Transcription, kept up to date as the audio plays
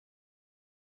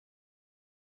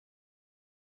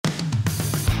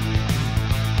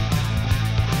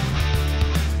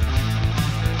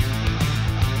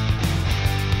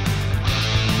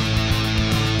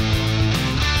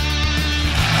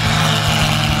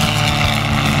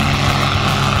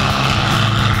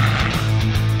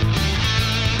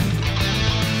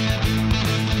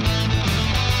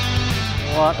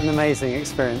What an amazing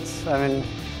experience. I mean,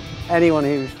 anyone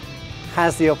who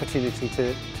has the opportunity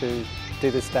to do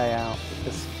this day out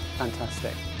is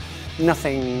fantastic.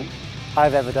 Nothing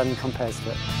I've ever done compares to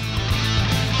it.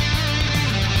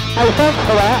 Hey, thanks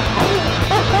for that.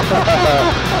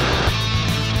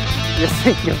 You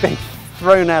think you're being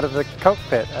thrown out of the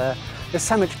cockpit. There's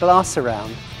so much glass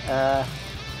around.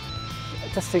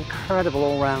 Just incredible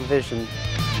all-round vision.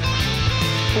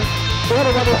 The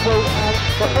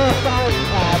first time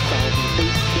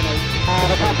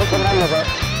I can't pick the name of it.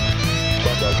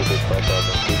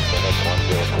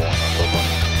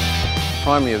 The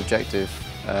primary objective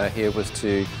here was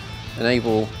to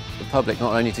enable the public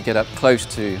not only to get up close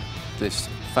to this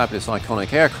fabulous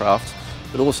iconic aircraft,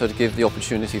 but also to give the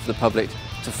opportunity for the public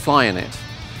to fly in it.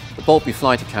 The Boultbee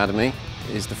Flight Academy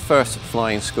is the first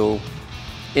flying school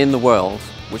in the world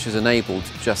which has enabled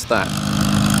just that.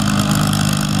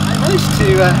 I managed to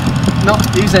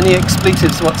not use any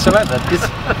expletives whatsoever,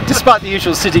 despite the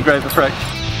usual City Grove approach.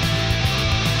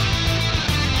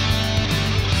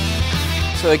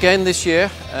 So again this year,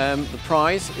 the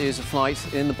prize is a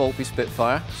flight in the Boultbee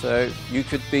Spitfire. So you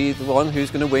could be the one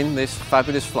who's going to win this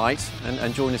fabulous flight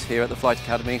and join us here at the Flight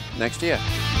Academy next year.